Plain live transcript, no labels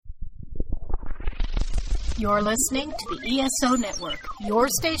You're listening to the ESO Network, your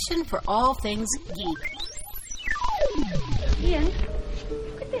station for all things geek. Ian,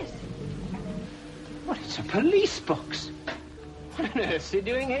 look at this. What, it's a police box. What on earth's he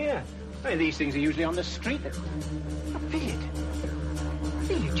doing here? Well, these things are usually on the street. Oh, feel it.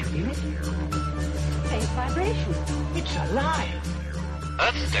 Feel it, you feel it? Faint vibration. It's alive.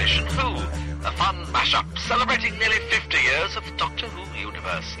 Earth Station Who, a fun mashup celebrating nearly 50 years of the Doctor Who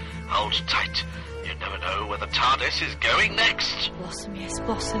universe. Hold tight. You never know where the TARDIS is going next. Blossom, yes,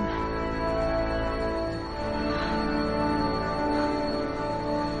 Blossom.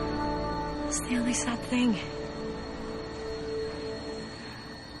 That's the only sad thing.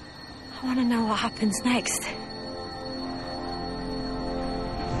 I want to know what happens next.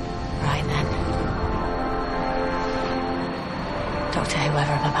 Right then. Doctor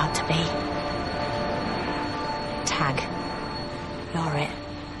whoever I'm about to be. Tag. You're it.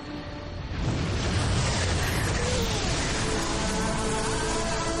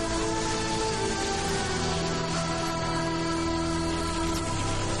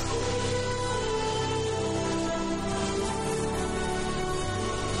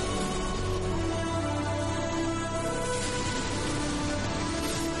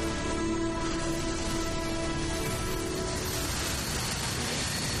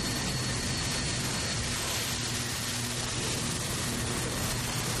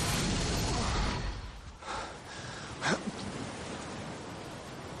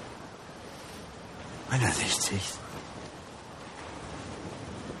 When are these teeth?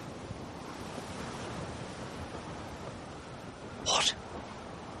 What?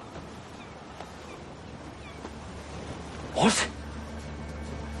 What?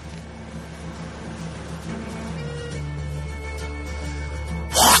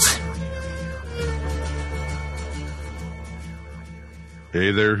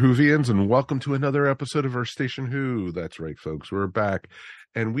 Hey there, Whovians, and welcome to another episode of our Station Who. That's right, folks, we're back,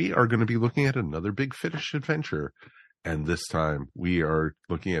 and we are going to be looking at another Big Finish adventure. And this time, we are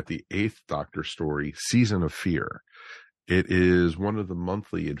looking at the 8th Doctor story, Season of Fear. It is one of the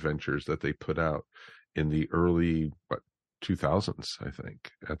monthly adventures that they put out in the early 2000s, I think.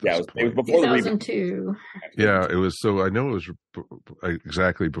 At this point. It was before 2002. Yeah, it was. So I know it was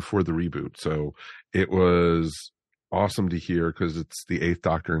exactly before the reboot. So it was awesome to hear because it's the 8th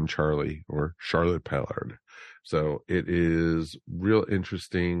Doctor and Charlie, or Charlotte Pallard. So it is real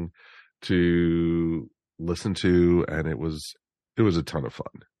interesting to listen to, and it was a ton of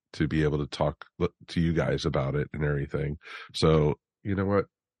fun to be able to talk to you guys about it and everything. So you know what?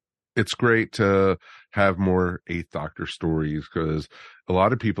 It's great to have more 8th Doctor stories because a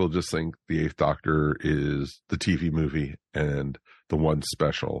lot of people just think the 8th Doctor is the TV movie and the one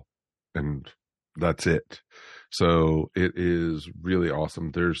special, and that's it. So it is really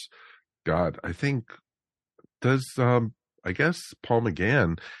awesome. There's, God, I think, does, I guess Paul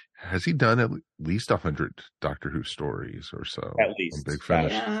McGann, has he done at least 100 Doctor Who stories or so? At least. Big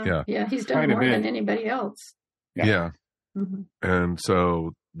Finish. Yeah, he's done more than anybody else. Yeah. Mm-hmm. And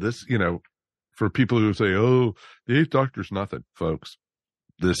so this, for people who say, oh, the 8th Doctor's nothing, folks,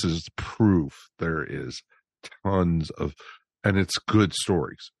 this is proof there is tons of, and it's good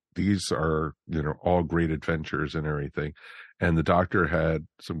stories. These are, all great adventures and everything. And the Doctor had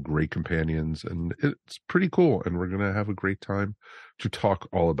some great companions, and it's pretty cool. And we're going to have a great time to talk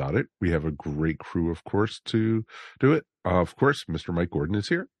all about it. We have a great crew, of course, to do it. Of course, Mr. Mike Gordon is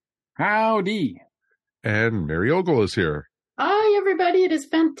here. Howdy. And Mary Ogle is here. Hi, everybody. It is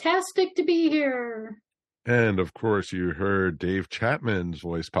fantastic to be here. And, of course, you heard Dave Chapman's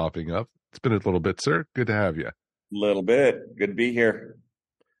voice popping up. It's been a little bit, sir. Good to have you. Little bit. Good to be here.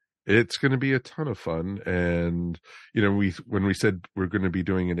 It's going to be a ton of fun. And, when we said we're going to be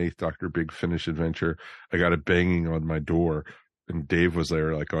doing an 8th Doctor Big Finish adventure, I got a banging on my door, and Dave was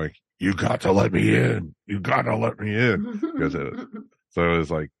there like going, you got to let me in. You got to let me in. So it was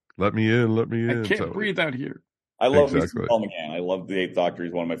like, let me in, let me in. I can't breathe out here. I love exactly. Mr. Paul McGann. I love the 8th Doctor.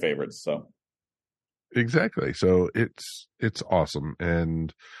 He's one of my favorites. So exactly. So it's awesome.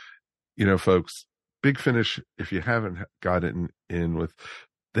 And, folks, Big Finish, if you haven't gotten in with,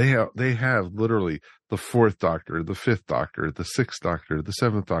 they have literally the 4th Doctor, the 5th Doctor, the 6th Doctor, the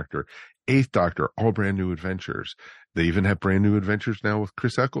 7th Doctor, 8th Doctor, all brand new adventures. They even have brand new adventures now with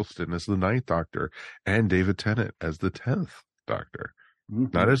Chris Eccleston as the 9th Doctor and David Tennant as the 10th Doctor. Mm-hmm.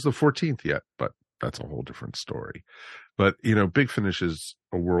 Not as the 14th yet, but that's a whole different story. But, Big Finish is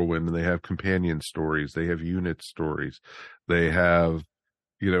a whirlwind, and they have companion stories. They have unit stories. They have,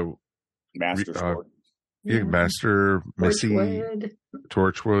 Master stories. Yeah, Master, Missy, Torchwood.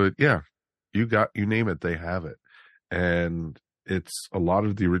 Torchwood. Yeah. You name it, they have it. And it's a lot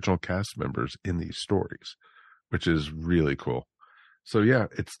of the original cast members in these stories, which is really cool. So yeah,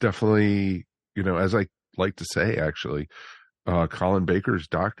 it's definitely, as I like to say, actually, Colin Baker's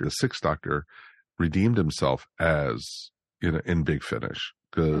Doctor, the Sixth Doctor, redeemed himself as, in Big Finish.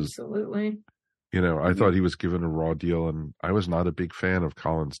 Because, absolutely. I thought he was given a raw deal, and I was not a big fan of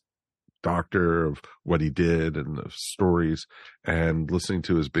Colin's Doctor, of what he did and the stories, and listening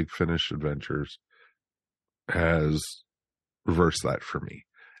to his Big Finish adventures has reversed that for me.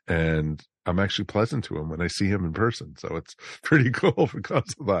 And I'm actually pleasant to him when I see him in person. So it's pretty cool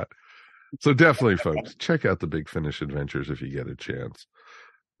because of that. So definitely, folks, check out the Big Finish adventures if you get a chance.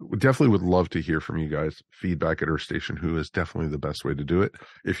 We definitely would love to hear from you guys. Feedback at Earth Station Who is definitely the best way to do it.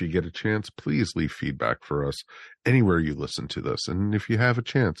 If you get a chance, please leave feedback for us anywhere you listen to this. And if you have a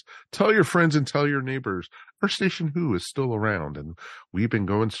chance, tell your friends and tell your neighbors. Earth Station Who is still around, and we've been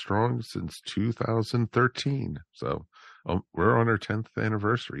going strong since 2013. So we're on our 10th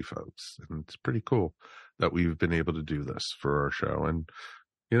anniversary, folks. And it's pretty cool that we've been able to do this for our show. And,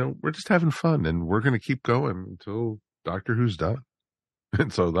 we're just having fun, and we're going to keep going until Doctor Who's done.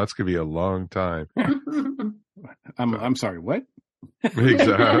 And so that's going to be a long time. I'm sorry, what?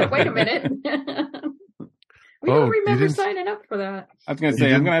 Exactly. Wait a minute. We don't remember signing up for that. I was going to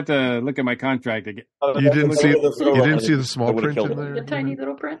say, I'm going to have to look at my contract again. You didn't see the small print in there? The tiny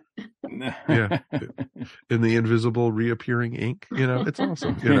little print? Yeah. In the invisible reappearing ink. It's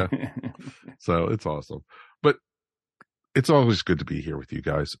awesome. So it's awesome. But it's always good to be here with you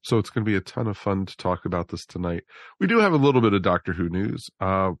guys. So it's going to be a ton of fun to talk about this tonight. We do have a little bit of Doctor Who news.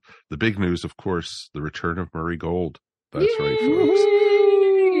 The big news, of course, the return of Murray Gold. That's right, folks.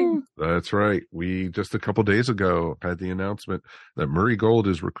 That's right. We just a couple days ago had the announcement that Murray Gold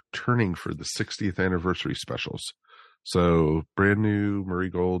is returning for the 60th anniversary specials. So brand new Murray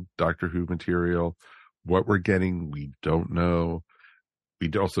Gold Doctor Who material. What we're getting, we don't know.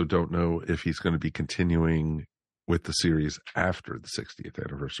 We also don't know if he's going to be continuing with the series after the 60th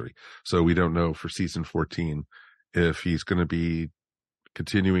anniversary. So we don't know for season 14 if he's going to be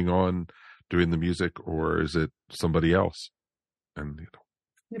continuing on doing the music, or is it somebody else? And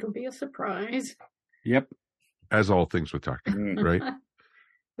it'll be a surprise. Yep. As all things with Doctor Who, right?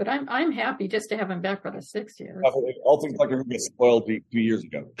 But I'm happy just to have him back for the 6 years. All things Doctor Who get spoiled 2 years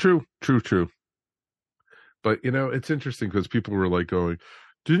ago. True. But it's interesting because people were like going,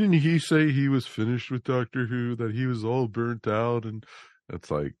 didn't he say he was finished with Doctor Who, that he was all burnt out? And it's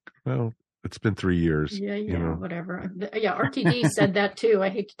like, well, it's been 3 years. Yeah, whatever. Yeah, RTD said that too. I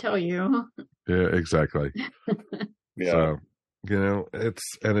hate to tell you. Yeah, exactly. Yeah. So,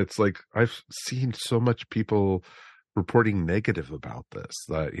 it's like, I've seen so much people reporting negative about this,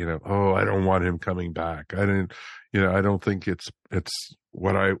 that, I don't want him coming back. I don't think it's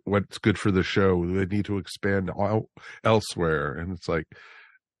what's good for the show. They need to expand elsewhere. And it's like,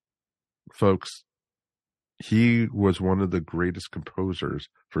 folks, he was one of the greatest composers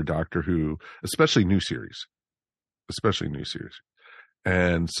for Doctor Who, especially new series.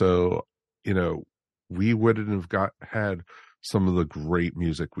 And so, we wouldn't have had some of the great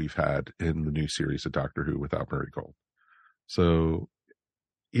music we've had in the new series of Doctor Who without Murray Gold. So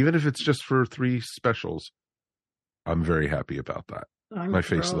even if it's just for 3 specials, I'm very happy about that. My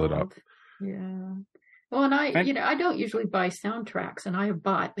face lit up. Yeah. Well, and I don't usually buy soundtracks, and I have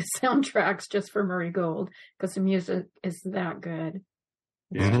bought the soundtracks just for Murray Gold because the music is that good.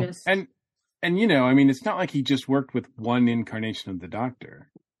 It's just... And it's not like he just worked with one incarnation of the Doctor.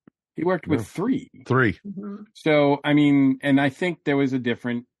 He worked with 3. 3. Mm-hmm. So, and I think there was a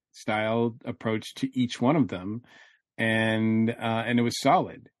different style approach to each one of them, and it was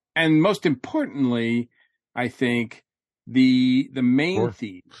solid. And most importantly, I think the main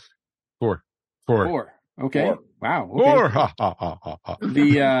theme. 4. Okay. 4. Wow. Okay. 4. Ha, ha, ha, ha, ha.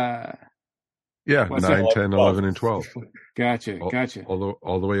 The 9, 10, 11, and 12. Gotcha.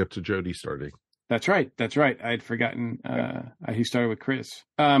 All the way up to Jodie starting. That's right. I'd forgotten he started with Chris.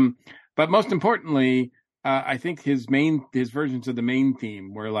 But most importantly, I think his versions of the main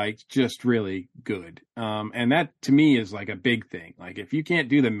theme were like just really good. And that to me is like a big thing. Like if you can't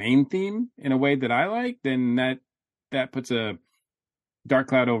do the main theme in a way that I like, then that puts a dark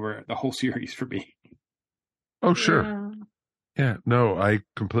cloud over the whole series for me. Oh, sure. Yeah, no, I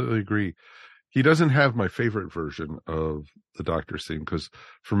completely agree. He doesn't have my favorite version of the Doctor's theme because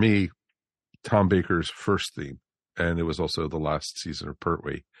for me, Tom Baker's first theme, and it was also the last season of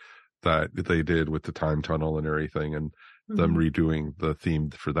Pertwee that they did with the time tunnel and everything, and them redoing the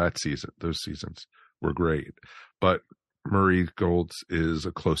theme for that season. Those seasons were great, but Murray Gold's is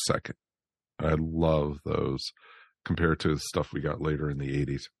a close second. I love those compared to the stuff we got later in the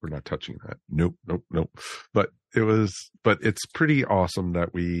 80s. We're not touching that. Nope. But it's pretty awesome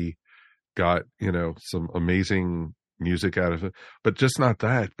that we got, some amazing music out of it. But just not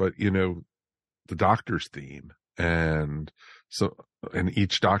that, but the Doctor's theme, and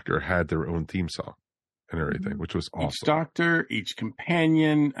each Doctor had their own theme song and everything, which was awesome. Each Doctor, each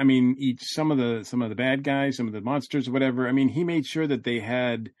companion, some of the bad guys, some of the monsters, whatever. He made sure that they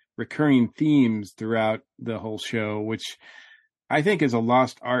had recurring themes throughout the whole show, which I think is a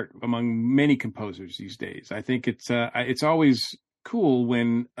lost art among many composers these days. I think it's always cool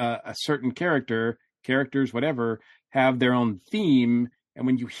when a certain characters, whatever, have their own theme, and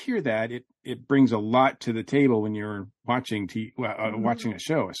when you hear that, it brings a lot to the table when you're watching watching a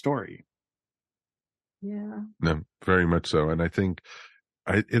show, a story. Yeah. No, very much so. And I think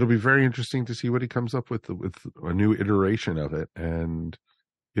it'll be very interesting to see what he comes up with a new iteration of it. And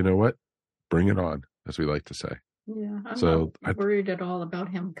you know what? Bring it on, as we like to say. Yeah. I'm not worried at all about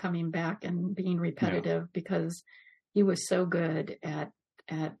him coming back and being repetitive, because he was so good at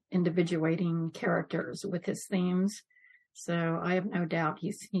individuating characters with his themes. So I have no doubt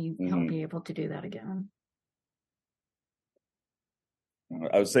he'll be able to do that again.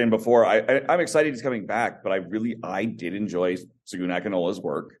 I was saying before, I'm excited he's coming back, but I did enjoy Segun Akinola's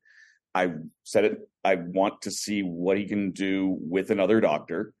work. I said it. I want to see what he can do with another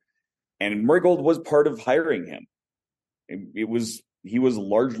Doctor, and Murray Gold was part of hiring him. He was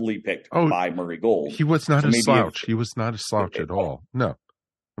largely picked by Murray Gold. He was not a slouch. He was not a slouch at all. No,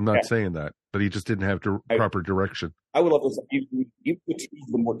 I'm not saying that, but he just didn't have proper direction. I would love to see if the two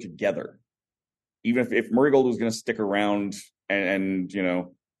of them work together. Even if Murray Gold was going to stick around and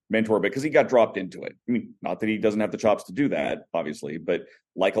mentor, because he got dropped into it. Not that he doesn't have the chops to do that, obviously, but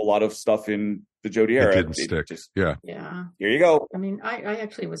like a lot of stuff in the Jodie era, it didn't stick. Yeah. Here you go. I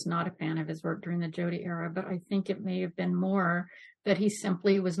actually was not a fan of his work during the Jodie era, but I think it may have been more that he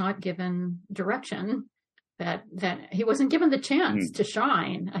simply was not given direction, that he wasn't given the chance to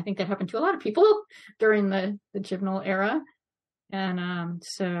shine. I think that happened to a lot of people during the Chibnall era. And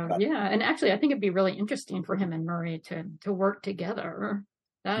and actually I think it'd be really interesting for him and Murray to work together.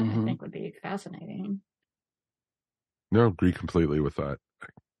 That I think would be fascinating. No, agree completely with that. I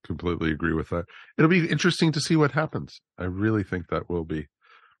completely agree with that. It'll be interesting to see what happens. I really think that will be.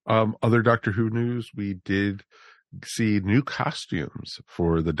 Other Doctor Who news, we did see new costumes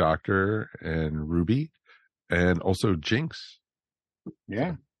for the Doctor and Ruby, and also Jinx.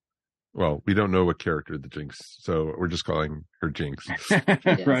 Yeah. Well, we don't know what character the Jinx, so we're just calling her Jinx.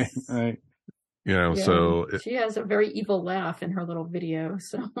 Right. So she has a very evil laugh in her little video.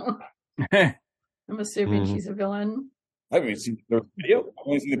 So I'm assuming she's a villain. I haven't seen the video. I've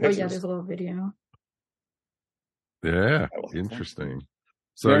only seen the pictures. Oh yeah, there's a little video. Yeah, interesting.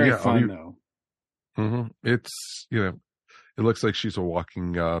 So very fun though. It's it looks like she's a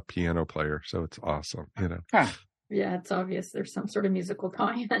walking piano player, so it's awesome. Yeah, it's obvious there's some sort of musical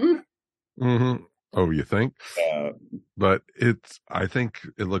tie-in. Oh, you think? But I think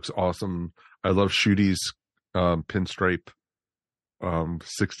it looks awesome. I love Shudi's pinstripe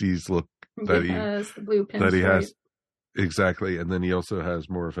 60s look that the blue pinstripe. He has. Exactly. And then he also has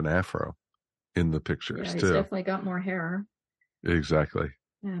more of an afro in the pictures he's too. Definitely got more hair. Exactly.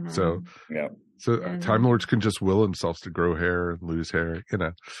 And, So Time Lords can just will themselves to grow hair and lose hair,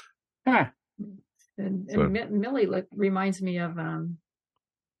 And Millie reminds me of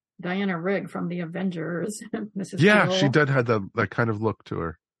Diana Rigg from the Avengers. Mrs. Hill. She did have that kind of look to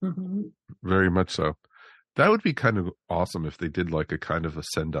her. Very much so. That would be kind of awesome if they did like a kind of a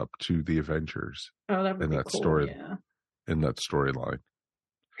send up to the Avengers. Oh, that would be cool. Story, in that storyline.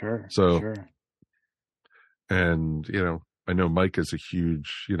 Sure. So, and I know Mike is a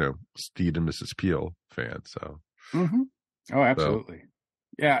huge Steed and Mrs. Peel fan. So. Oh, absolutely.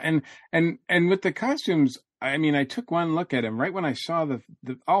 Yeah, and with the costumes, I took one look at them right when I saw the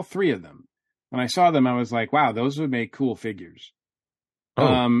all three of them. When I saw them, I was like, "Wow, those would make cool figures."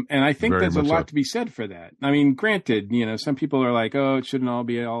 And I think there's a lot to be said for that. Granted, some people are like, "Oh, it shouldn't all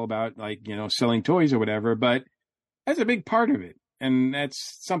be all about selling toys or whatever," but that's a big part of it, and that's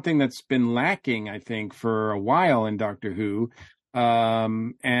something that's been lacking, I think, for a while in Doctor Who.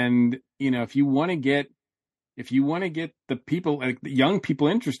 And if you want to get the people, like the young people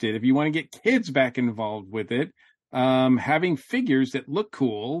interested, if you want to get kids back involved with it, having figures that look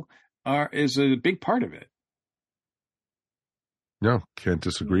cool is a big part of it. No, can't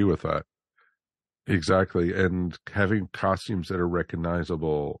disagree with that. Exactly. And having costumes that are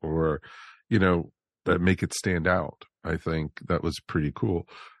recognizable or, that make it stand out. I think that was pretty cool.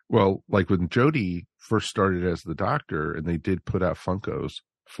 Well, like when Jodie first started as the Doctor and they did put out Funkos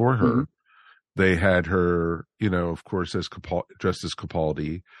for her, they had her, of course, as dressed as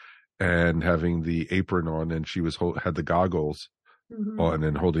Capaldi, and having the apron on, and she had the goggles on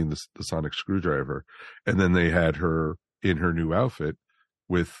and holding the sonic screwdriver, and then they had her in her new outfit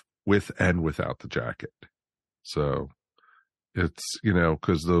with and without the jacket. So it's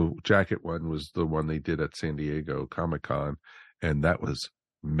because the jacket one was the one they did at San Diego Comic-Con, and that was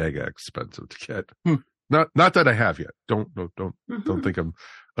mega expensive to get. Not that I have yet. Don't think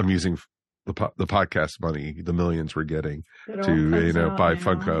I'm using the podcast money, the millions we're getting to buy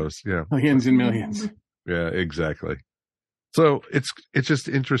Funkos. Yeah, millions and millions. Yeah, exactly. So it's just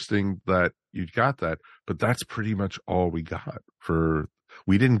interesting that you got that, but that's pretty much all we got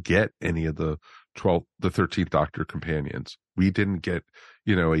we didn't get any of the 13th Doctor companions. We didn't get,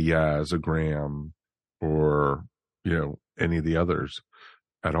 a Yaz, a Graham, or, any of the others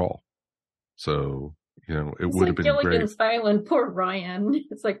at all. So, it would have been Gilligan's great. Island, poor Ryan.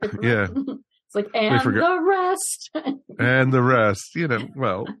 It's like, yeah. It's like, and the rest. And the rest,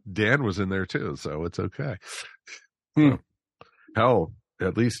 well, Dan was in there too, so it's okay. So, hell,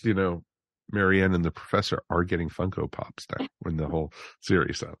 at least, Marianne and the Professor are getting Funko Pops now when the whole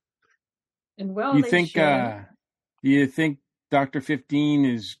series up. And well, you think Dr. 15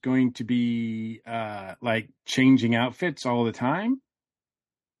 is going to be like changing outfits all the time?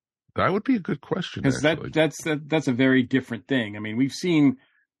 That would be a good question. Because that's a very different thing. I mean, we've seen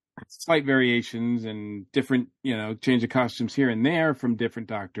slight variations and different, change of costumes here and there from different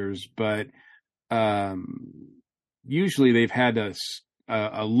doctors, but usually they've had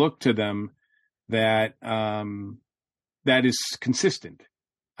a look to them that that is consistent.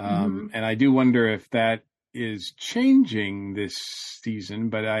 And I do wonder if that is changing this season,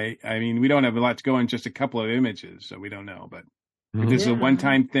 but I mean, we don't have a lot to go in, just a couple of images, so we don't know, but if this is a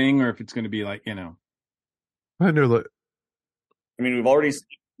one-time thing or if it's going to be like, I know that. I mean, we've already seen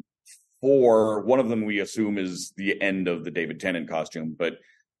 4. One of them we assume is the end of the David Tennant costume, but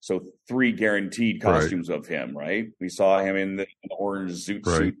so 3 guaranteed costumes of him, right? We saw him in the orange suit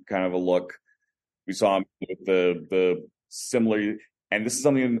kind of a look. We saw him with the similar, and this is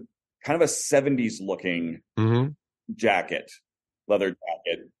something kind of a 70s looking jacket, leather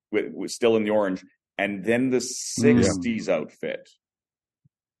jacket, with still in the orange, and then the 60s outfit.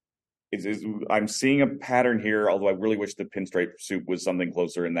 I'm seeing a pattern here, although I really wish the pinstripe suit was something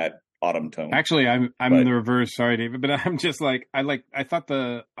closer in that autumn tone. Actually, I'm the reverse. Sorry, David, but I'm just like I thought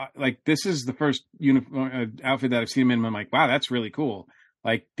this is the first uniform outfit that I've seen him in. And I'm like, wow, that's really cool.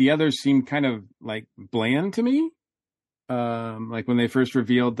 Like the others seem kind of like bland to me. Like when they first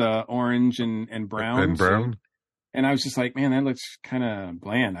revealed the orange and brown. And I was just like, man, that looks kind of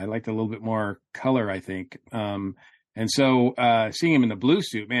bland. I liked a little bit more color, I think. And so seeing him in the blue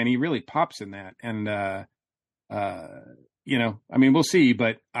suit, man, he really pops in that. And, I mean, we'll see.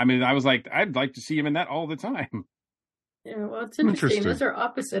 But, I mean, I was like, I'd like to see him in that all the time. Yeah, well, it's interesting. Those are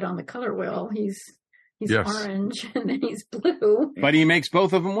opposite on the color wheel. He's orange and then he's blue. But he makes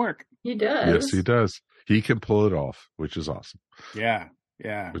both of them work. He does. Yes, he does. He can pull it off, which is awesome. Yeah.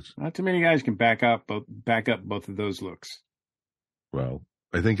 Not too many guys can back up both of those looks. Well,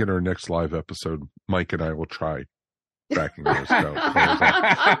 I think in our next live episode, Mike and I will try backing those.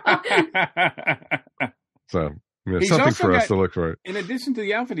 So something for us to look for. In addition to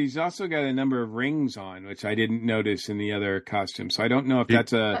the outfit, he's also got a number of rings on, which I didn't notice in the other costumes. So I don't know if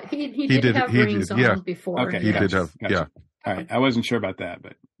that's a... He did have rings on before. Okay, he did have, gotcha. All right, I wasn't sure about that,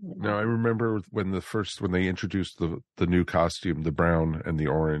 but... No, I remember when they introduced the new costume, the brown and the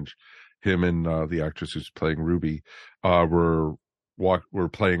orange, him and the actress who's playing Ruby were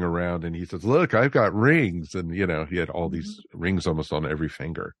playing around, and he says, "Look, I've got rings," and he had all these rings almost on every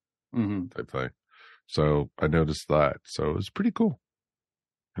finger, type thing. So I noticed that. So it was pretty cool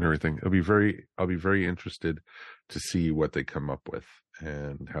and everything. I'll be very interested to see what they come up with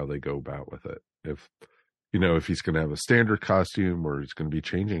and how they go about with it. If he's going to have a standard costume or he's going to be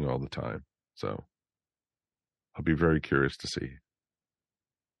changing all the time. So I'll be very curious to see.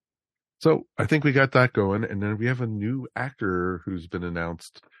 So I think we got that going. And then we have a new actor who's been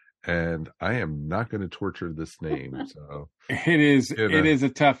announced, and I am not going to torture this name. So it is a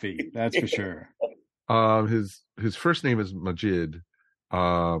toughie. That's for sure. His first name is Majid.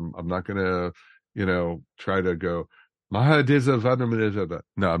 I'm not going to, try to go, Mahadiza.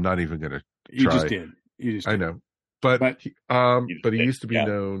 No, I'm not even going to try. You just did. I know, but he used to be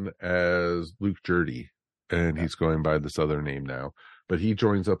known as Luke Jurdy, and he's going by this other name now. But he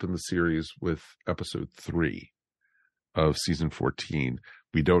joins up in the series with episode 3 of season 14.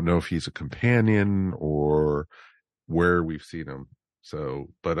 We don't know if he's a companion or where we've seen him. So,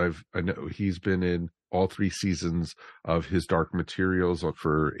 but I know he's been in all 3 seasons of His Dark Materials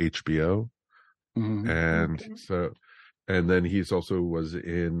for HBO. And so, and then he's also was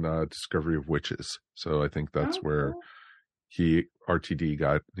in Discovery of Witches. So I think that's where RTD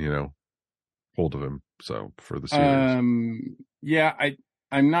got, hold of him. So for the series.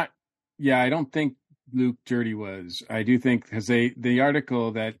 I don't think Luke Jurdy was. I do think, because the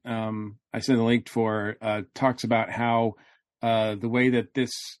article that I sent a link for talks about how the way that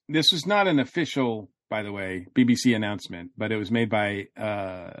this was not an official, by the way, BBC announcement, but it was made by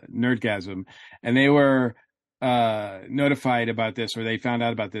Nerdgasm, and they were notified about this, or they found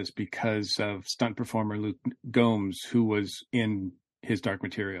out about this because of stunt performer Luke Gomes, who was in his Dark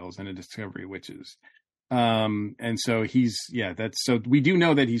Materials and a Discovery of Witches. And so so we do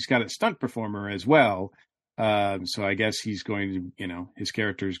know that he's got a stunt performer as well. So I guess he's going to, his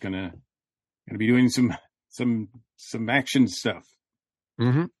character is going to be doing some action stuff.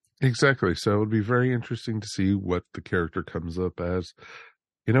 Mm-hmm. Exactly. So it would be very interesting to see what the character comes up as.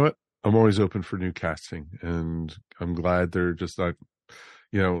 You know what? I'm always open for new casting, and I'm glad they're just not,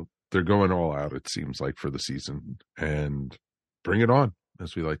 they're going all out, it seems like, for the season, and bring it on,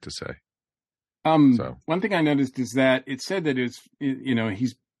 as we like to say. One thing I noticed is that it said that it's,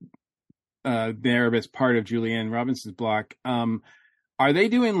 he's there as part of Julianne Robinson's block. Are they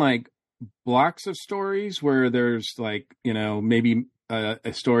doing like blocks of stories where there's like, maybe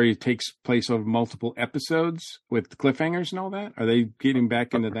a story takes place over multiple episodes with cliffhangers and all that? Are they getting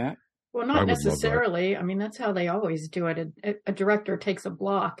back into that? Well, not necessarily. I mean, that's how they always do it. A director takes a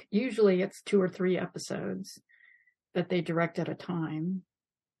block. Usually it's 2 or 3 episodes that they direct at a time.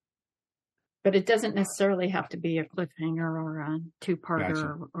 But it doesn't necessarily have to be a cliffhanger or a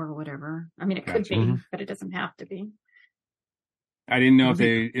 2-parter or whatever. I mean, it could be, but it doesn't have to be. I didn't know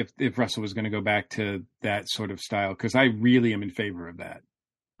if Russell was going to go back to that sort of style, because I really am in favor of that.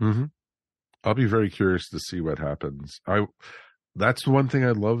 Mm-hmm. I'll be very curious to see what happens. That's one thing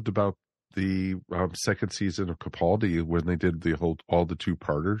I loved about the second season of Capaldi, when they did all the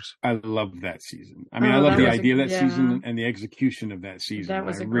 2-parters. I loved that season. I mean, I love the idea of that season and the execution of that season. That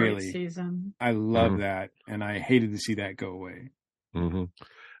was a great season. I love that, and I hated to see that go away. Mm-hmm.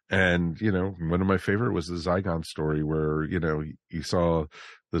 And, one of my favorite was the Zygon story, where, you saw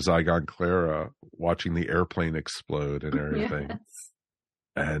the Zygon Clara watching the airplane explode and everything. Yes.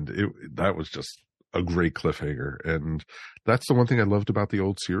 And that was just a great cliffhanger. And that's the one thing I loved about the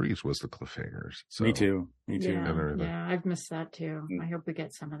old series, was the cliffhangers. So, Me too. Yeah, I've missed that too. I hope we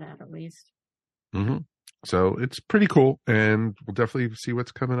get some of that at least. Mm-hmm. So it's pretty cool, and we'll definitely see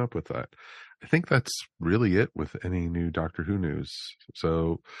what's coming up with that. I think that's really it with any new Doctor Who news.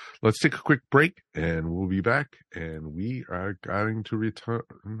 So let's take a quick break, and we'll be back, and we are going to return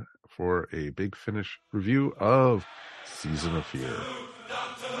for a Big Finish review of Season of Fear.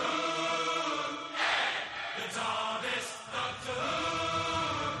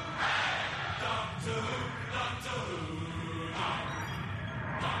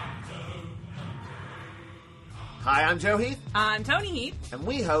 Hi, I'm Joe Heath. I'm Tony Heath. And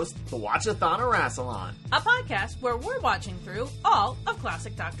we host the Watchathon or Rassilon, a podcast where we're watching through all of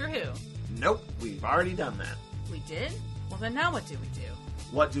classic Doctor Who. Nope, we've already done that. We did? Well, then now what do we do?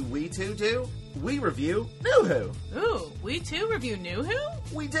 What do we two do? We review New Who. Ooh, we too review New Who?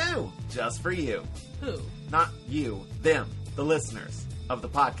 We do, just for you. Who? Not you, them, the listeners of the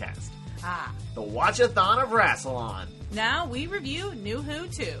podcast. Ah. The Watchathon of Rassilon. Now we review New Who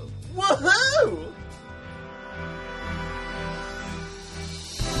too. Woohoo!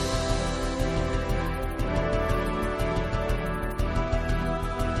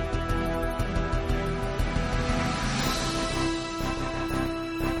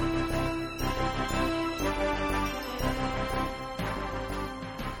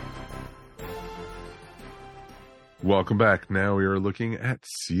 Welcome back. Now we are looking at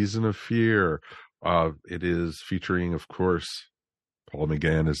Season of Fear. It is featuring, of course, Paul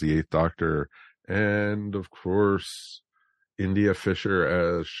McGann as the 8th Doctor, and, of course, India Fisher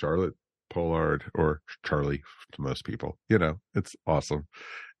as Charlotte Pollard, or Charlie to most people. It's awesome.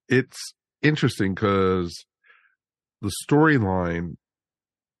 It's interesting because the storyline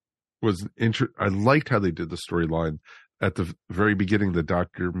was I liked how they did the storyline. At the very beginning, the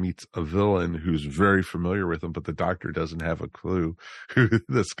Doctor meets a villain who's very familiar with him, but the Doctor doesn't have a clue who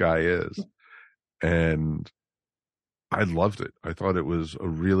this guy is. And I loved it. I thought it was a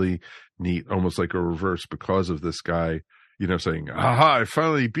really neat, almost like a reverse, because of this guy, saying, aha, I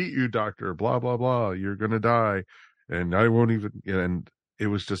finally beat you, Doctor, blah, blah, blah. You're going to die. And I won't even, and it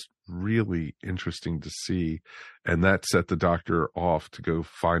was just really interesting to see. And that set the Doctor off to go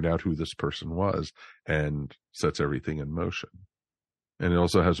find out who this person was, and sets everything in motion. And it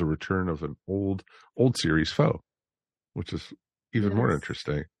also has a return of an old series foe, which is even more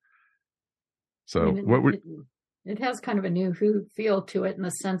interesting. So I mean, it has kind of a new Who feel to it in the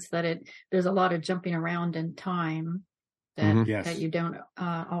sense that there's a lot of jumping around in time that that you don't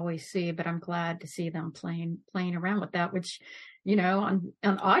always see. But I'm glad to see them playing around with that, which, on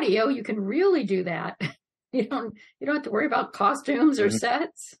audio you can really do that. You don't have to worry about costumes or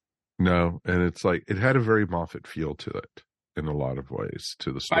sets. No, and it's like it had a very Moffat feel to it in a lot of ways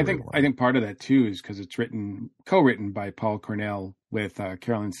to the story. I think part of that too is because it's co-written by Paul Cornell with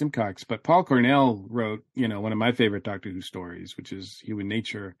Carolyn Simcox. But Paul Cornell wrote, one of my favorite Doctor Who stories, which is Human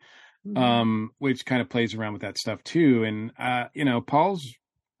Nature, which kind of plays around with that stuff too. And Paul's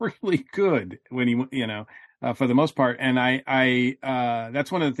really good when he, for the most part. And I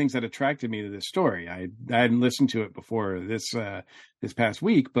that's one of the things that attracted me to this story. I hadn't listened to it before this past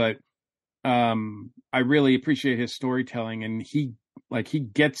week, but I really appreciate his storytelling, and he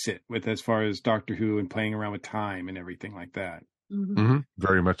gets it with as far as Doctor Who and playing around with time and everything like that.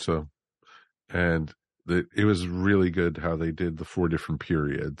 Very much so. And it was really good how they did the 4 different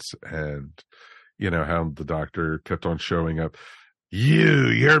periods, and how the Doctor kept on showing up.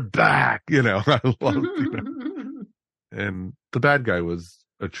 You're back. I loved, and the bad guy was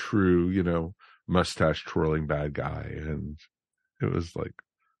a true, mustache twirling bad guy, and it was like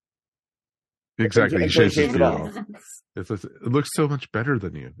exactly. It looks so much better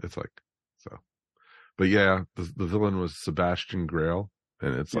than you. It's like so, but yeah, the villain was Sebastian Grail,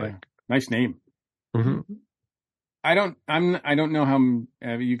 and it's like nice name. I don't know how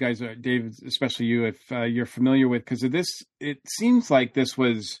you guys are, Dave, especially you, if you're familiar with, because of this, it seems like this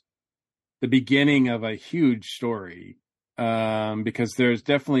was the beginning of a huge story, because there's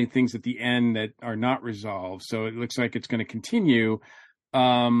definitely things at the end that are not resolved. So it looks like it's going to continue,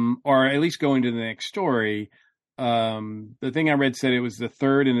 or at least go into the next story. The thing I read said it was the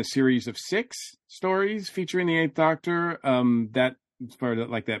third in a series of 6 stories featuring the 8th Doctor. That it's part of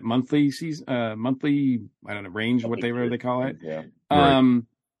like that monthly season, I don't know, range, whatever they call it. Yeah.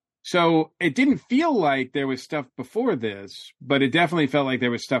 So it didn't feel like there was stuff before this, but it definitely felt like there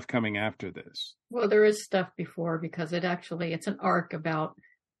was stuff coming after this. Well, there is stuff before, because it's an arc about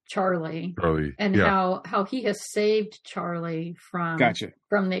Charlie and how he has saved Charlie from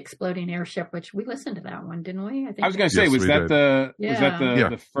the exploding airship, which we listened to that one, didn't we? I was going to say, was that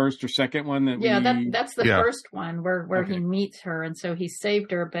the first or second one that's the first one where he meets her, and so he saved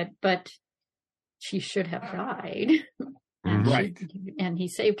her, but she should have died. And he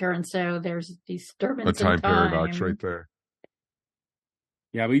saved her, and so there's disturbance in time. A time paradox right there.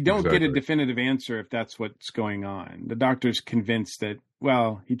 Yeah, we don't get a definitive answer if that's what's going on. The Doctor's convinced that,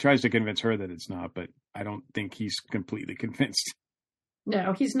 he tries to convince her that it's not, but I don't think he's completely convinced.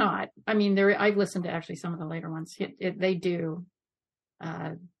 No, he's not. I mean, I've listened to actually some of the later ones. They do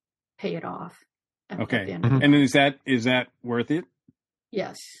pay it off. At the end. And is that worth it?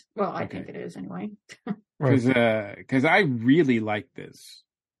 Yes. Well, I think it is anyway. Because I really like this.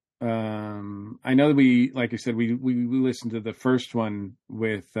 I know that we, like I said, we listened to the first one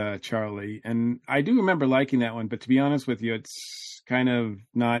with Charlie, and I do remember liking that one, but to be honest with you, it's kind of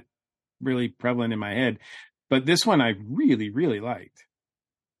not really prevalent in my head. But this one I really, really liked.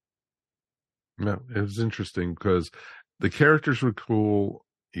 No, it was interesting because the characters were cool.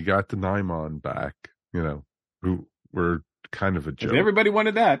 You got the Naimon back, who were kind of a joke. Everybody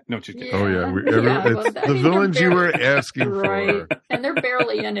wanted that. No, just kidding. Oh yeah, it's the villains you were asking for, and they're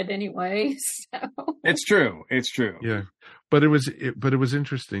barely in it anyway. So it's true. Yeah, but it was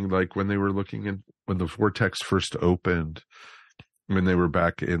interesting. Like when they were looking in, when the vortex first opened, when they were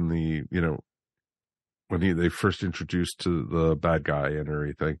back in the, when they first introduced to the bad guy and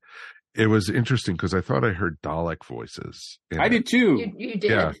everything. It was interesting because I thought I heard Dalek voices. I did too. You did.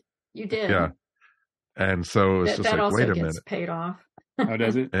 Yeah. You did. Yeah. And so it's just that like, also wait a gets minute. Paid off. Oh,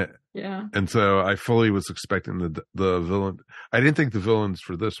 does it? Yeah. And so I fully was expecting the villain. I didn't think the villains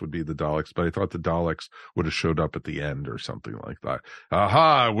for this would be the Daleks, but I thought the Daleks would have showed up at the end or something like that.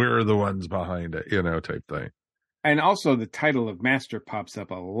 Aha, we're the ones behind it, type thing. And also the title of Master pops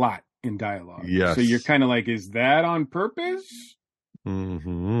up a lot in dialogue. Yes. So you're kind of like, is that on purpose?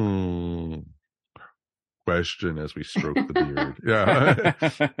 Mm-hmm. Question as we stroke the beard. Yeah.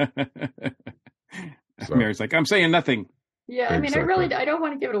 So. Mary's like, I'm saying nothing. Yeah, I mean, I don't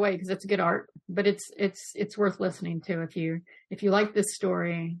want to give it away because it's good art, but it's worth listening to. If you like this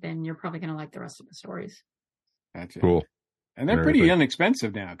story, then you're probably going to like the rest of the stories. That's it. Cool. And they're pretty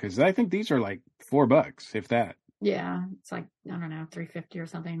inexpensive now because I think these are like $4, if that. Yeah, it's like, I don't know, $3.50 or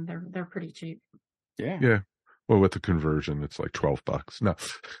something. They're pretty cheap. Yeah. Yeah. Well, with the conversion, it's like $12. No.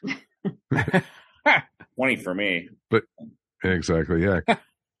 20 for me. But exactly, yeah.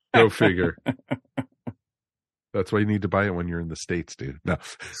 Go figure. That's why you need to buy it when you're in the States, dude. No.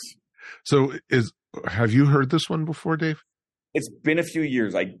 So have you heard this one before, Dave? It's been a few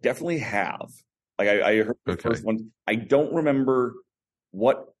years. I definitely have. Like I heard the first one. I don't remember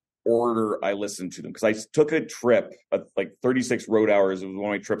what order I listened to them because I took a trip, like 36 road hours. It was one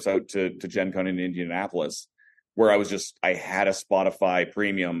of my trips out to Gen Con in Indianapolis, where I had a Spotify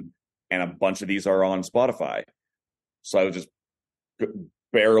premium, and a bunch of these are on Spotify. So I was just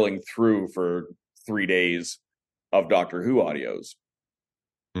barreling through for 3 days of Doctor Who audios.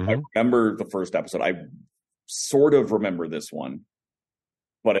 Mm-hmm. I remember the first episode. I sort of remember this one,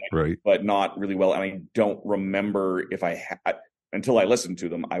 but not really well. And I don't remember if until I listened to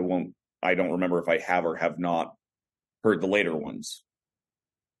them. I don't remember if I have or have not heard the later ones.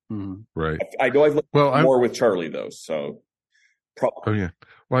 Mm-hmm. Right. I know I've listened more with Charlie though. So probably. Oh yeah.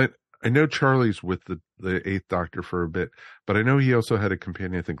 Well, I know Charlie's with the Eighth Doctor for a bit, but I know he also had a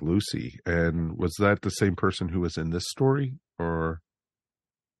companion, I think Lucy. And was that the same person who was in this story, or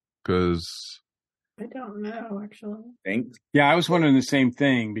because I don't know actually. Yeah, I was wondering the same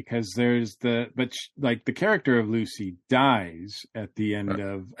thing because there's the character of Lucy dies at the end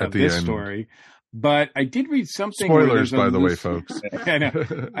of this story. But I did read something. Spoilers, by the way, folks. I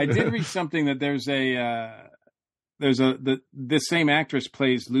know. I did read something that this same actress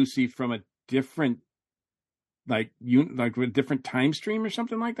plays Lucy from a different, like a different time stream or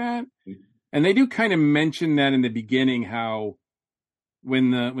something like that. And they do kind of mention that in the beginning, how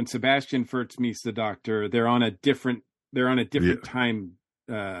when Sebastian first meets the Doctor, they're on a different time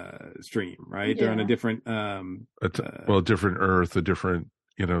stream, right? Yeah. They're on a different different Earth, a different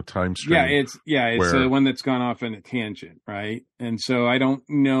time stream. Yeah, it's the one that's gone off on a tangent, right? And so I don't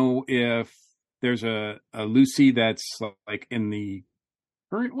know if there's a Lucy that's like in the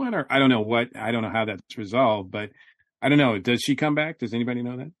current one, or I don't know how that's resolved, but I don't know. Does she come back? Does anybody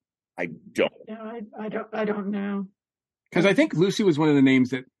know that? I don't. Yeah, I don't know. Because I think Lucy was one of the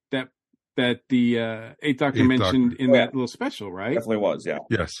names that the Eighth Doctor mentioned in that little special, right? Definitely was, yeah.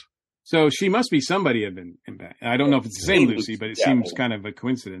 Yes. So she must be somebody in back. I don't know if it's the same Lucy, but it seems kind of a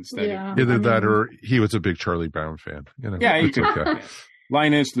coincidence that either that or he was a big Charlie Brown fan. Yeah, he could. Okay. Yeah.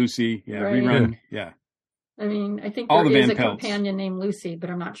 Linus, Lucy, rerun, yeah. I mean, I think there is a companion named Lucy, but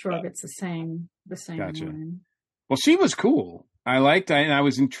I'm not sure if it's the same Gotcha. one. Well, she was cool. And I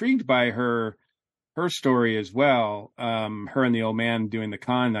was intrigued by her story as well. Her and the old man doing the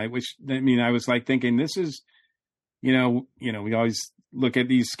con. I was like thinking, this is, we always look at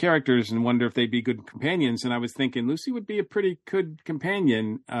these characters and wonder if they'd be good companions. And I was thinking Lucy would be a pretty good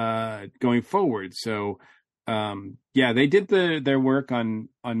companion going forward. So, they did their work on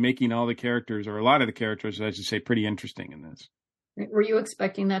making all the characters, or a lot of the characters, I should say, pretty interesting in this. Were you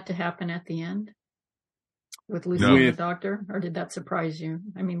expecting that to happen at the end with Lucy and the Doctor, or did that surprise you?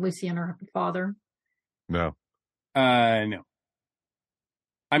 I mean, Lucy and her father. No. No.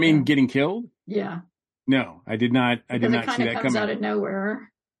 I mean, getting killed? Yeah. No, I did not. I did not see that coming. It comes out of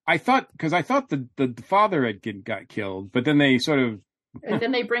nowhere. I thought the father had got killed, but then they sort of. And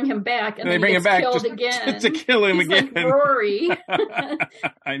then they bring him back, and then he gets killed again. To kill him again. Like Rory.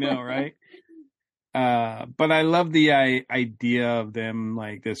 I know, right? But I love the idea of them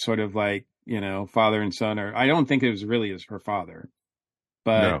like this sort of like, father and son, or I don't think it was really her father,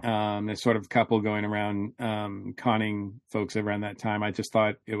 but this sort of couple going around conning folks around that time. I just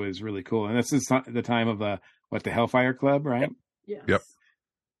thought it was really cool. And this is the time of the Hellfire Club, right? Yep.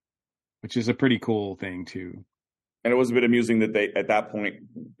 Which is a pretty cool thing too. And it was a bit amusing that at that point,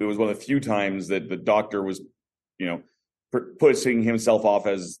 it was one of the few times that the Doctor was, putting himself off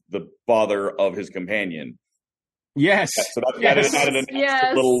as the father of his companion. Yes. So that added an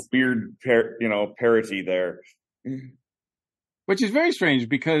extra little weird, parody there. Which is very strange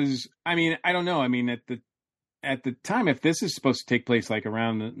because, I mean, I don't know. I mean, at the time, if this is supposed to take place like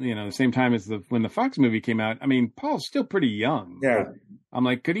around the same time as when the Fox movie came out, I mean, Paul's still pretty young. Yeah. I'm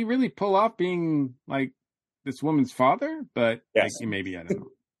like, could he really pull off being like this woman's father? But yes. Maybe, I don't know.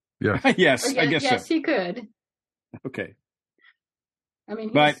 Yeah. Yes, I guess so. Yes, he could. Okay. I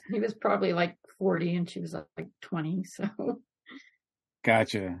mean, he was probably like 40 and she was like 20, so.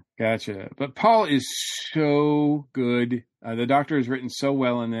 Gotcha. But Paul is so good. The Doctor is written so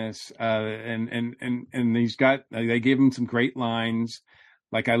well in this, and he's got. They gave him some great lines.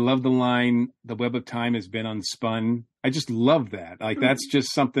 Like I love the line, "The web of time has been unspun." I just love that. Like that's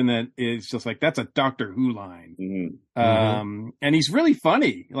just something that is just like that's a Doctor Who line. Mm-hmm. And he's really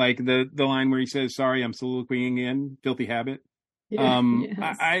funny. Like the line where he says, "Sorry, I'm soliloquying in filthy habit." Yeah,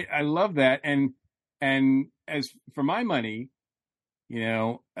 yes. I love that. And as for my money,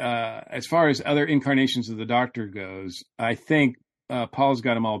 as far as other incarnations of the Doctor goes, I think Paul's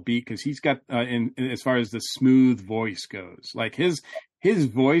got him all beat because he's got, as far as the smooth voice goes, like his his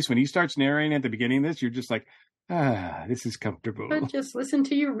voice when he starts narrating at the beginning of this, you're just like, this is comfortable. But just listen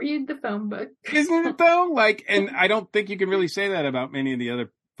to you read the phone book. Isn't it though? Like, and I don't think you can really say that about many of the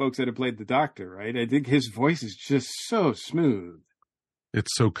other folks that have played the Doctor, right? I think his voice is just so smooth.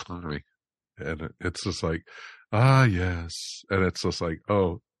 It's so calming. And it's just like, yes. And it's just like,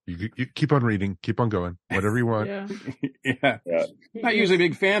 oh, you keep on reading, keep on going, whatever you want. Yeah. Not usually a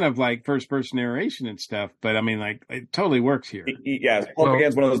big fan of like first person narration and stuff, but I mean, like, it totally works here. Paul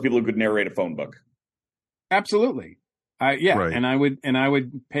McGann's one of those people who could narrate a phone book. Absolutely. Right. And I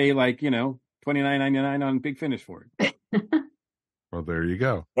would pay like, $29.99 on Big Finish for it. Well, there you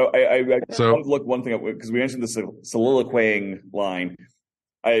go. So I wanted to look one thing up because we mentioned the soliloquying line.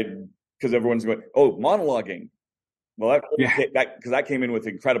 Because everyone's going, monologuing. Well, that came in with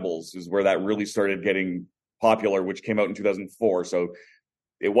Incredibles, is where that really started getting popular, which came out in 2004. So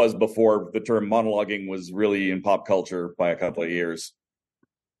it was before the term monologuing was really in pop culture by a couple of years.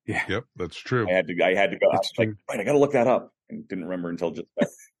 Yeah, yep, that's true. I had to go. I was like, right, I got to look that up, and didn't remember until just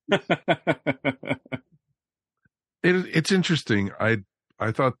that. It's interesting.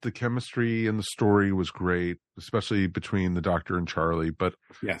 I thought the chemistry and the story was great, especially between the Doctor and Charlie. But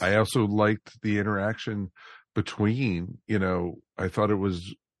I also liked the interaction between, I thought it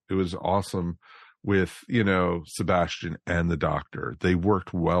was awesome with, Sebastian and the Doctor. They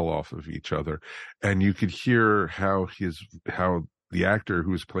worked well off of each other. And you could hear how the actor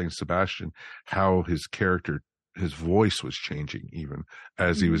who was playing Sebastian, how his character, his voice was changing even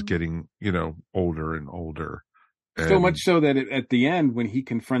as he was getting, older and older. So much so that at the end, when he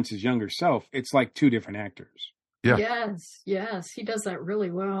confronts his younger self, it's like two different actors. Yeah. Yes. He does that really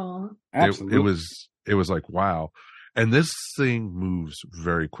well. Absolutely. It was like, wow. And this thing moves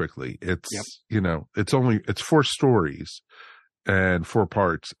very quickly. It's, it's 4 stories and 4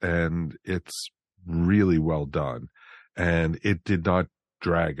 parts, and it's really well done. And it did not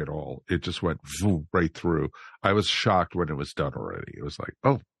drag at all. It just went right through. I was shocked when it was done already. It was like,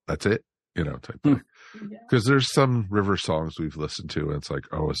 oh, that's it. Type thing. Because there's some River songs we've listened to, and it's like,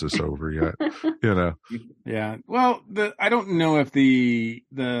 oh, is this over yet? Yeah. Well, I don't know if the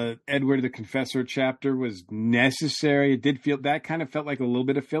Edward the Confessor chapter was necessary. It did felt like a little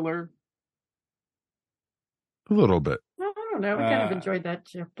bit of filler. A little bit. I don't know. I kind of enjoyed that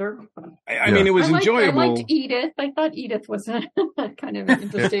chapter. I mean, it was enjoyable. I liked Edith. I thought Edith was kind of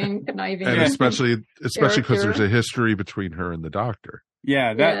interesting, conniving, and especially because there's a history between her and the Doctor.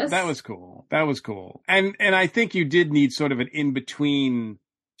 Yeah, that was cool. That was cool. And I think you did need sort of an in-between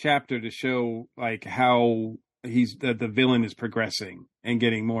chapter to show like how the villain is progressing and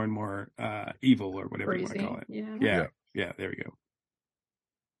getting more and more evil or whatever you want to call it. Yeah, there we go.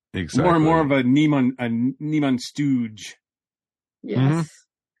 Exactly. More and more of a Neiman stooge. Yes. Mm-hmm.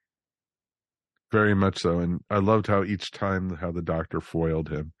 Very much so. And I loved how each time how the Doctor foiled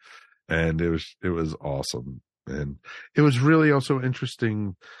him. And it was awesome. And it was really also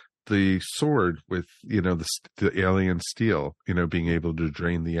interesting, the sword with, the alien steel, being able to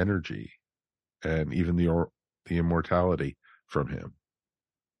drain the energy and even the immortality from him.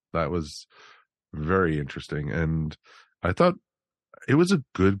 That was very interesting. And I thought it was a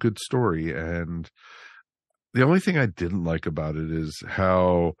good story. And the only thing I didn't like about it is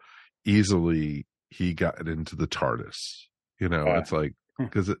how easily he got into the TARDIS. It's like,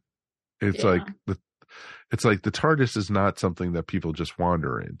 because it's like the TARDIS is not something that people just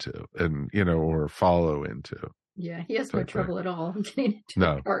wander into and, or follow into. Yeah, he has no trouble at all getting into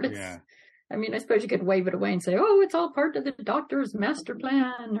the TARDIS. Yeah. I mean, I suppose you could wave it away and say, oh, it's all part of the Doctor's master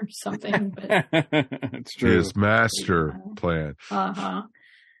plan or something. But it's true. His master plan. Uh-huh.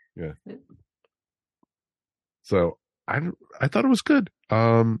 Yeah. So I thought it was good.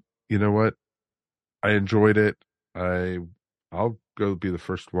 You know what? I enjoyed it. I'll go be the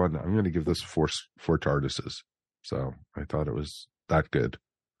first one. I'm going to give this four TARDISes. So I thought it was that good.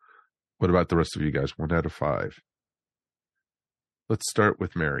 What about the rest of you guys? 1 out of 5. Let's start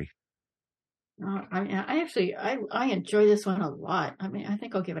with Mary. I enjoy this one a lot. I mean, I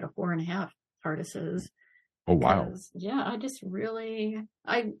think I'll give it a 4.5 TARDISes. Oh, wow. Yeah, I just really,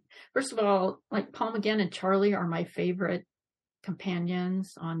 first of all, like Paul McGann and Charlie are my favorite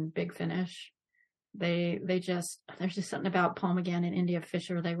companions on Big Finish. There's just something about Paul McGann and India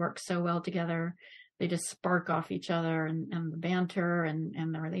Fisher. They work so well together. They just spark off each other, and the banter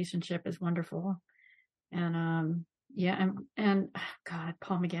and the relationship is wonderful. And and God,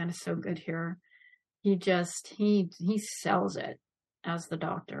 Paul McGann is so good here. He sells it as the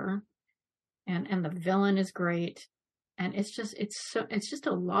Doctor, and the villain is great. And it's just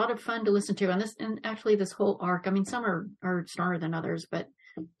a lot of fun to listen to. And actually this whole arc, I mean, some are stronger than others, but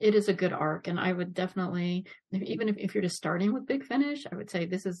it is a good arc. And I would definitely, even if you're just starting with Big Finish, I would say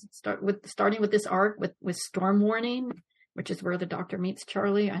this is starting with this arc with Storm Warning, which is where the Doctor meets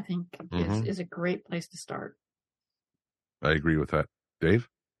Charlie, I think is a great place to start. I agree with that. Dave?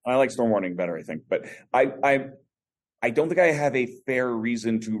 I like Storm Warning better, I think, but I don't think I have a fair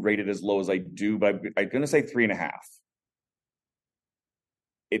reason to rate it as low as I do, but I'm going to say 3.5.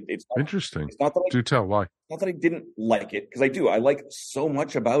 It's not, interesting. It's not that do tell why. Not that I didn't like it, because I do. I like so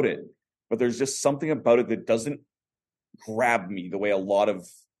much about it, but there's just something about it that doesn't grab me the way a lot of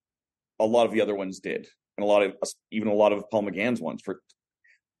the other ones did, and a lot of Paul McGann's ones.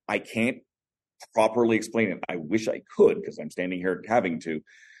 I can't properly explain it. I wish I could, because I'm standing here having to,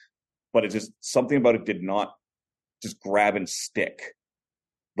 but it's just something about it did not just grab and stick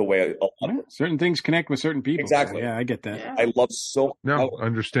the way certain things connect with certain people. Exactly. So, yeah, I get that. Yeah. I love so. No, I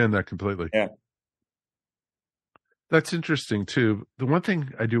understand that completely. Yeah. That's interesting too. The one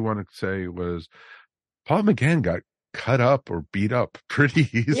thing I do want to say was Paul McGann got cut up or beat up pretty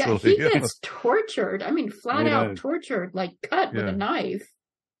easily. Yeah, he gets tortured. I mean, flat out tortured, like cut with a knife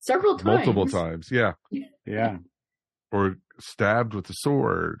several times. Multiple times. Yeah. Yeah. Or stabbed with a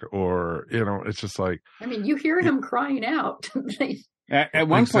sword, or, it's just like. I mean, you hear him crying out. At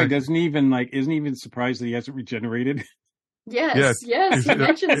one point, isn't even surprised that he hasn't regenerated. Yes, he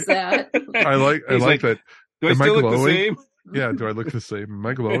mentions that. I like that. Do I still look the same? Yeah, do I look the same? Am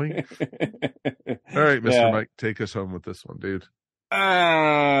I glowing? All right, Mr. Mike, take us home with this one, dude.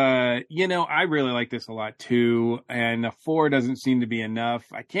 I really like this a lot too, and a 4 doesn't seem to be enough.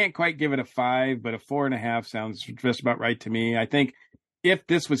 I can't quite give it a 5, but a 4.5 sounds just about right to me. I think if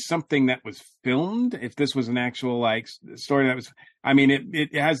this was something that was filmed, if this was an actual story that was, I mean,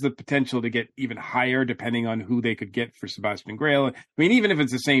 it has the potential to get even higher depending on who they could get for Sebastian Grail. I mean, even if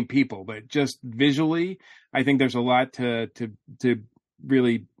it's the same people, but just visually, I think there's a lot to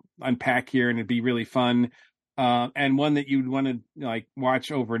really unpack here, and it'd be really fun. And one that you'd want to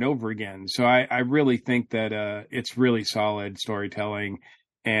watch over and over again. So I really think that it's really solid storytelling,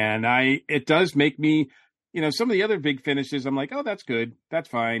 and it does make me, some of the other Big Finishes, I'm like, oh, that's good, that's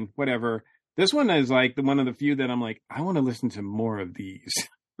fine, whatever. This one is like one of the few that I'm like, I want to listen to more of these.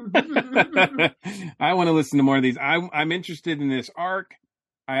 I want to listen to more of these. I'm interested in this arc.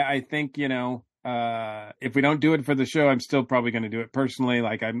 I think if we don't do it for the show, I'm still probably going to do it personally.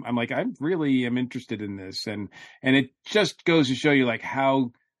 Like I'm like, I really am interested in this, and it just goes to show you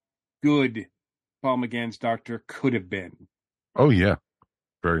how good Paul McGann's Doctor could have been. Oh yeah,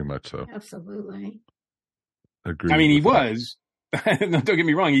 very much so. Absolutely. Agreed. I mean, he was. Don't get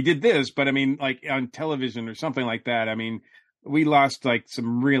me wrong, he did this, but I mean, on television or something like that. I mean, we lost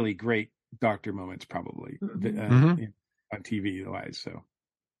some really great Doctor moments probably on TV wise. So.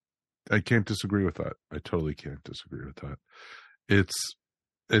 I can't disagree with that. I totally can't disagree with that. It's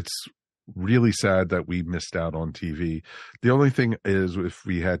really sad that we missed out on TV. The only thing is, if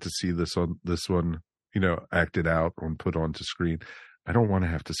we had to see this one, acted out and put onto screen, I don't want to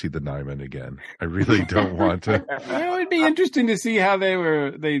have to see the Nyman again. I really don't want to. It would be interesting to see how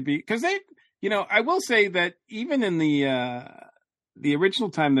they'd be, because I will say that even in the original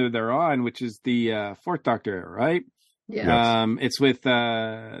time that they're on, which is the Fourth Doctor era, right? Yeah. It's with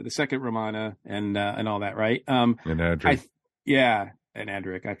the second Romana and all that, right? And Adric. And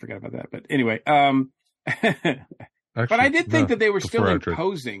Adric. I forgot about that. But anyway, actually, but I did think that they were still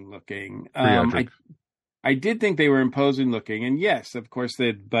imposing looking. I did think they were imposing looking, and yes, of course, they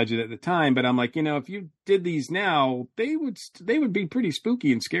had budget at the time. But I'm like, if you did these now, they would be pretty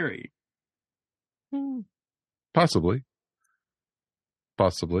spooky and scary. Possibly.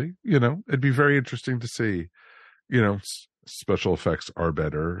 It'd be very interesting to see. Special effects are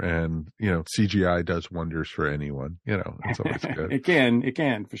better, and CGI does wonders for anyone. It's always good. It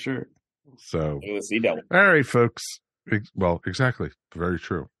can for sure. So, all right, folks. Well, exactly. Very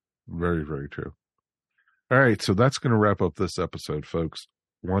true. Very, very true. All right, so that's going to wrap up this episode, folks.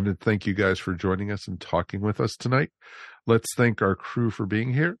 Wanted to thank you guys for joining us and talking with us tonight. Let's thank our crew for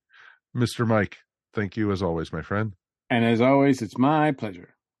being here. Mr. Mike, thank you as always, my friend. And as always, it's my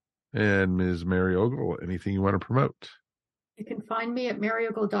pleasure. And Ms. Mary Ogle, anything you want to promote? You can find me at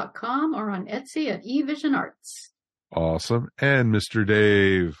maryogle.com or on Etsy at eVision Arts. Awesome. And Mr.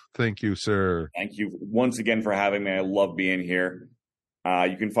 Dave, thank you, sir. Thank you once again for having me. I love being here.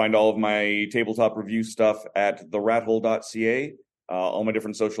 You can find all of my tabletop review stuff at therathole.ca. All my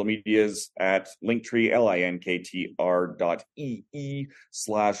different social medias at Linktree,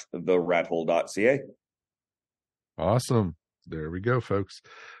 linktr.ee/therathole.ca. Awesome. There we go, folks.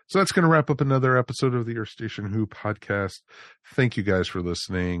 So that's going to wrap up another episode of the Earth Station Who podcast. Thank you guys for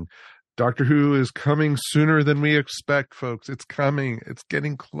listening. Doctor Who is coming sooner than we expect, folks. It's coming. It's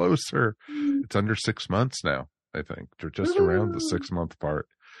getting closer. It's under 6 months now, I think. They're just around the 6-month part.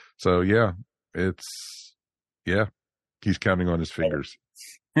 So, he's counting on his fingers.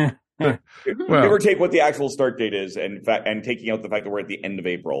 Give or take what the actual start date is, and taking out the fact that we're at the end of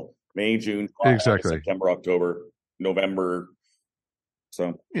April. May, June, July, exactly. September, October, November.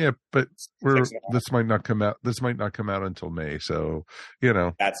 So but this might not come out. This might not come out until May. So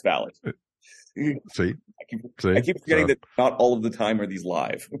that's valid. See, I keep forgetting that not all of the time are these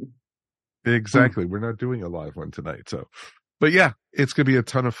live. Exactly, we're not doing a live one tonight. So, but it's going to be a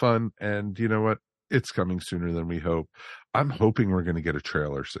ton of fun, and you know what? It's coming sooner than we hope. I'm hoping we're going to get a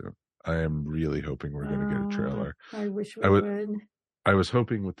trailer soon. I am really hoping we're going to get a trailer. I wish we would. I was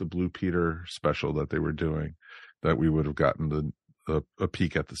hoping with the Blue Peter special that they were doing that we would have gotten a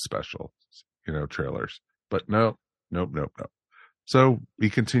peek at the special, trailers. But nope. So we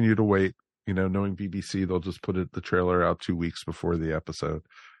continue to wait. Knowing BBC, they'll just put the trailer out 2 weeks before the episode.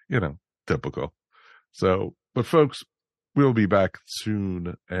 Typical. So, but folks, we'll be back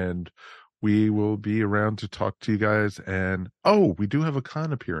soon, and we will be around to talk to you guys. And we do have a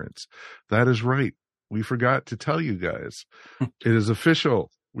con appearance. That is right. We forgot to tell you guys. It is official.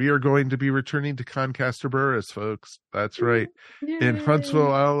 We are going to be returning to Concaster Burris, folks. That's right. Yay. In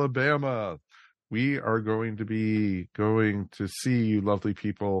Huntsville, Alabama. We are going to be going to see you lovely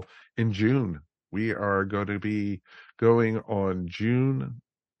people in June. We are going to be going on June.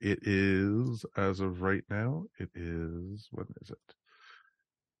 It is, as of right now, when is it?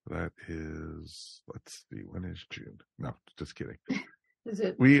 That is, let's see, when is June? No, just kidding. Is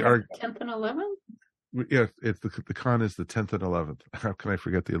it we are 10th and 11th? It's the con is the 10th and 11th. How can I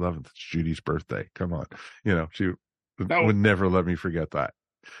forget the 11th? It's Judy's birthday. Come on. She would never let me forget that.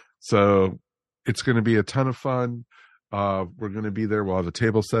 So it's going to be a ton of fun. We're going to be there. We'll have a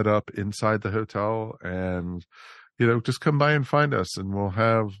table set up inside the hotel, and, just come by and find us, and we'll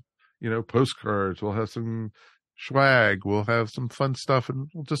have, postcards. We'll have some swag. We'll have some fun stuff, and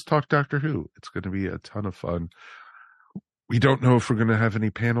we'll just talk Doctor Who. It's going to be a ton of fun. We don't know if we're going to have any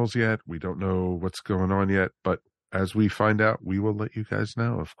panels yet. We don't know what's going on yet, but as we find out, we will let you guys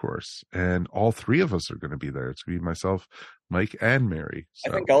know, of course. And all three of us are going to be there. It's going to be myself, Mike, and Mary.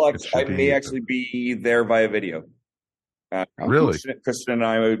 So I think I may actually be there via video. Really? Kristen and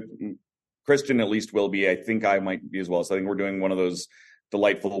I, Kristen at least will be. I think I might be as well. So I think we're doing one of those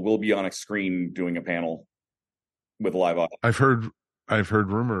delightful, we'll be on a screen doing a panel with a live audience. I've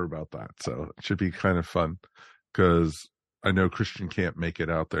heard rumor about that. So it should be kind of fun, because I know Christian can't make it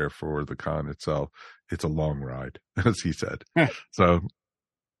out there for the con itself. It's a long ride, as he said. So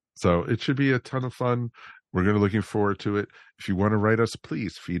it should be a ton of fun. We're going to looking forward to it. If you want to write us,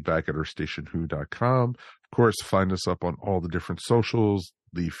 please feedback@earthstationwho.com. Of course, find us up on all the different socials,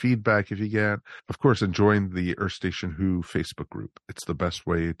 the feedback if you can. Of course, and join the Earth Station Who Facebook group. It's the best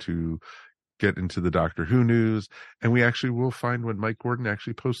way to get into the Doctor Who news, and we actually will find when Mike Gordon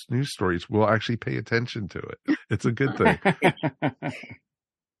actually posts news stories, we'll actually pay attention to it. It's a good thing.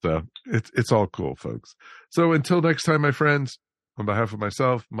 So it's all cool, folks. So until next time, my friends, on behalf of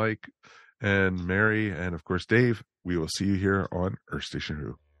myself, Mike, and Mary, and of course Dave, we will see you here on Earth Station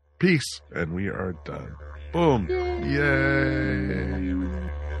Who. Peace, and we are done. Boom. Yay.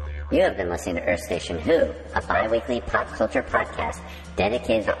 You have been listening to Earth Station Who, a bi-weekly pop culture podcast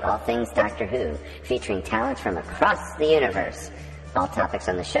dedicated to all things Doctor Who, featuring talent from across the universe. All topics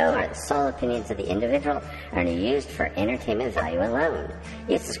on the show are the sole opinions of the individual and are used for entertainment value alone.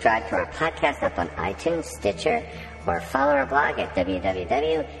 You subscribe to our podcast up on iTunes, Stitcher, or follow our blog at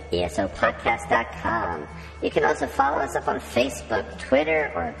www.esopodcast.com. You can also follow us up on Facebook,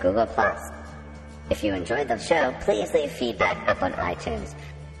 Twitter, or Google+. If you enjoyed the show, please leave feedback up on iTunes.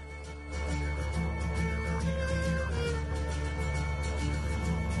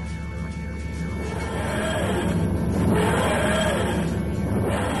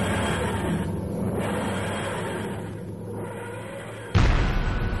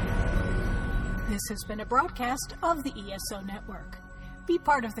 This has been a broadcast of the ESO Network. Be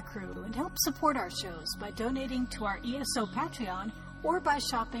part of the crew and help support our shows by donating to our ESO Patreon or by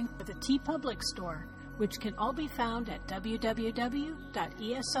shopping at the TeePublic store, which can all be found at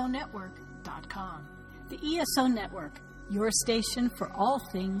www.esonetwork.com. The ESO Network, your station for all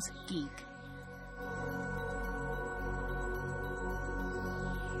things geek.